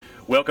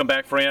Welcome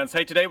back, friends.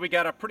 Hey, today we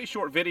got a pretty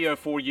short video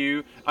for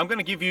you. I'm going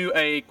to give you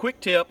a quick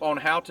tip on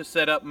how to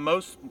set up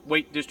most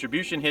weight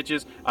distribution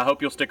hitches. I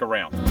hope you'll stick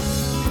around.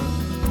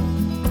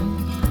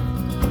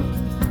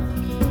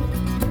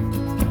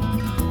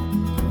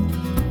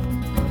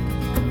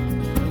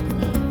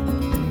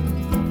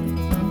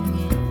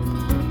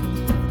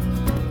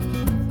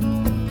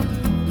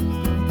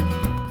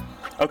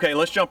 Okay,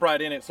 let's jump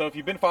right in it. So if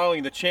you've been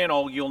following the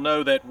channel, you'll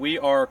know that we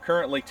are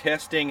currently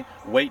testing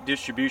weight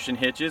distribution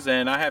hitches,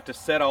 and I have to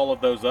set all of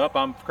those up.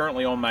 I'm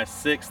currently on my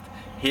 6th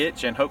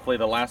hitch, and hopefully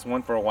the last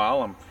one for a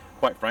while.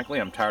 Quite frankly,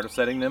 I'm tired of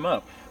setting them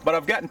up. But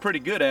I've gotten pretty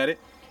good at it.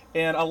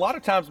 And a lot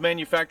of times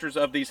manufacturers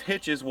of these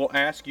hitches will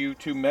ask you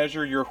to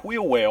measure your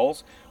wheel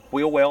wells.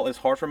 Wheel well is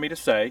hard for me to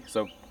say,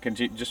 so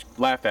just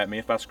laugh at me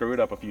if I screw it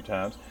up a few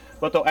times.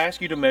 But they'll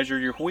ask you to measure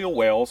your wheel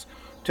wells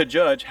to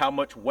judge how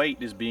much weight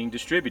is being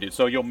distributed.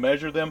 So you'll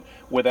measure them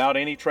without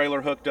any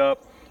trailer hooked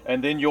up,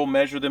 and then you'll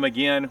measure them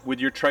again with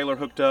your trailer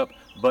hooked up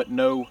but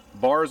no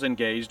bars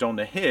engaged on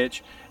the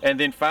hitch, and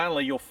then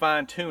finally you'll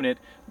fine tune it.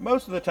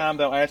 Most of the time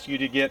they'll ask you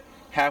to get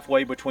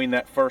halfway between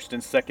that first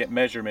and second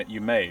measurement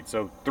you made.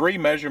 So 3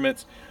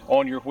 measurements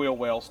on your wheel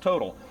wells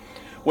total.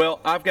 Well,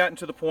 I've gotten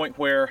to the point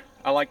where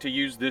I like to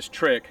use this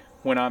trick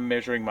when I'm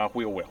measuring my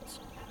wheel wells.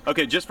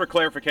 Okay, just for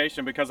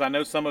clarification, because I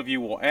know some of you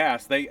will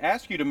ask, they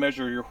ask you to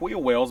measure your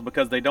wheel wells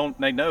because they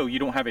know you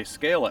don't have a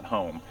scale at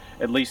home.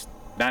 At least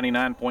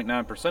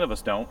 99.9% of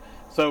us don't.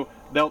 So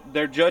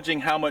they're judging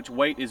how much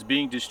weight is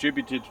being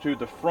distributed to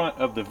the front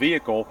of the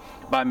vehicle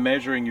by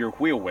measuring your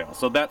wheel well.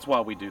 So that's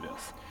why we do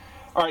this.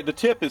 All right, the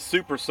tip is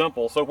super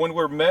simple. So when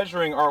we're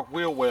measuring our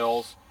wheel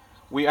wells,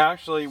 we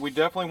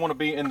definitely want to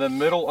be in the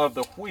middle of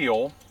the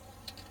wheel.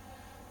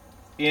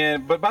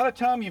 But by the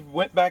time you've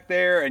went back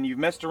there and you've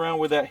messed around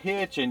with that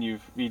hitch and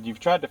you've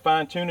tried to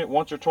fine tune it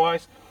once or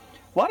twice,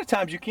 a lot of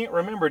times you can't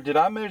remember, did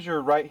I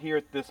measure right here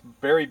at this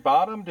very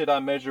bottom? Did I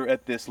measure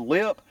at this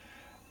lip?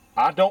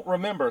 I don't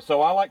remember.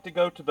 So I like to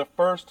go to the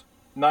first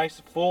nice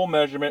full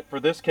measurement.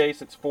 For this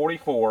case, it's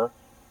 44.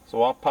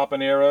 So I'll pop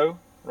an arrow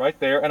right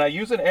there, and I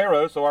use an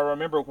arrow so I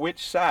remember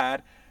which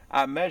side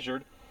I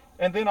measured,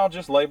 and then I'll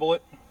just label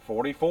it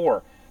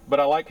 44.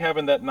 But I like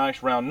having that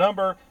nice round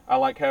number. I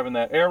like having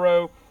that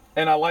arrow.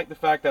 And I like the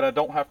fact that I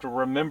don't have to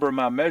remember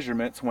my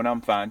measurements when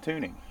I'm fine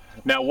tuning.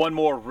 Now, one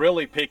more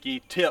really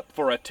picky tip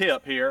for a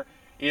tip here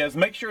is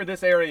make sure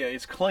this area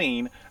is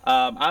clean.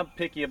 I'm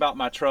picky about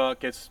my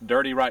truck. It's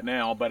dirty right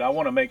now, but I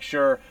want to make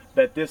sure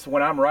that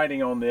when I'm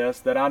riding on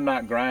this, that I'm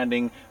not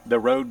grinding the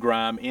road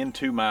grime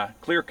into my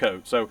clear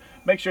coat. So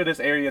make sure this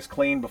area is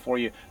clean before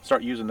you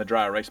start using the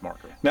dry erase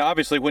marker. Now,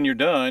 obviously, when you're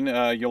done,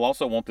 you'll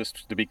also want this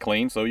to be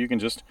clean, so you can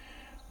just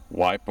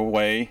wipe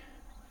away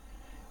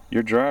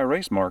your dry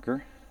erase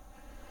marker.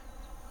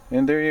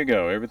 And there you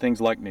go,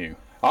 everything's like new.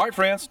 All right,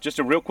 friends, just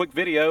a real quick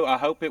video. I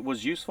hope it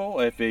was useful.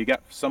 If you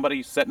got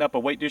somebody setting up a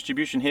weight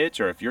distribution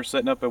hitch, or if you're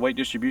setting up a weight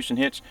distribution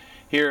hitch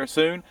here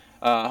soon,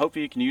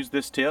 hopefully you can use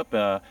this tip.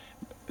 It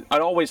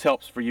always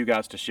helps for you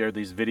guys to share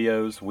these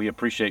videos. We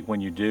appreciate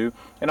when you do.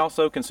 And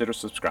also consider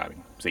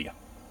subscribing. See ya.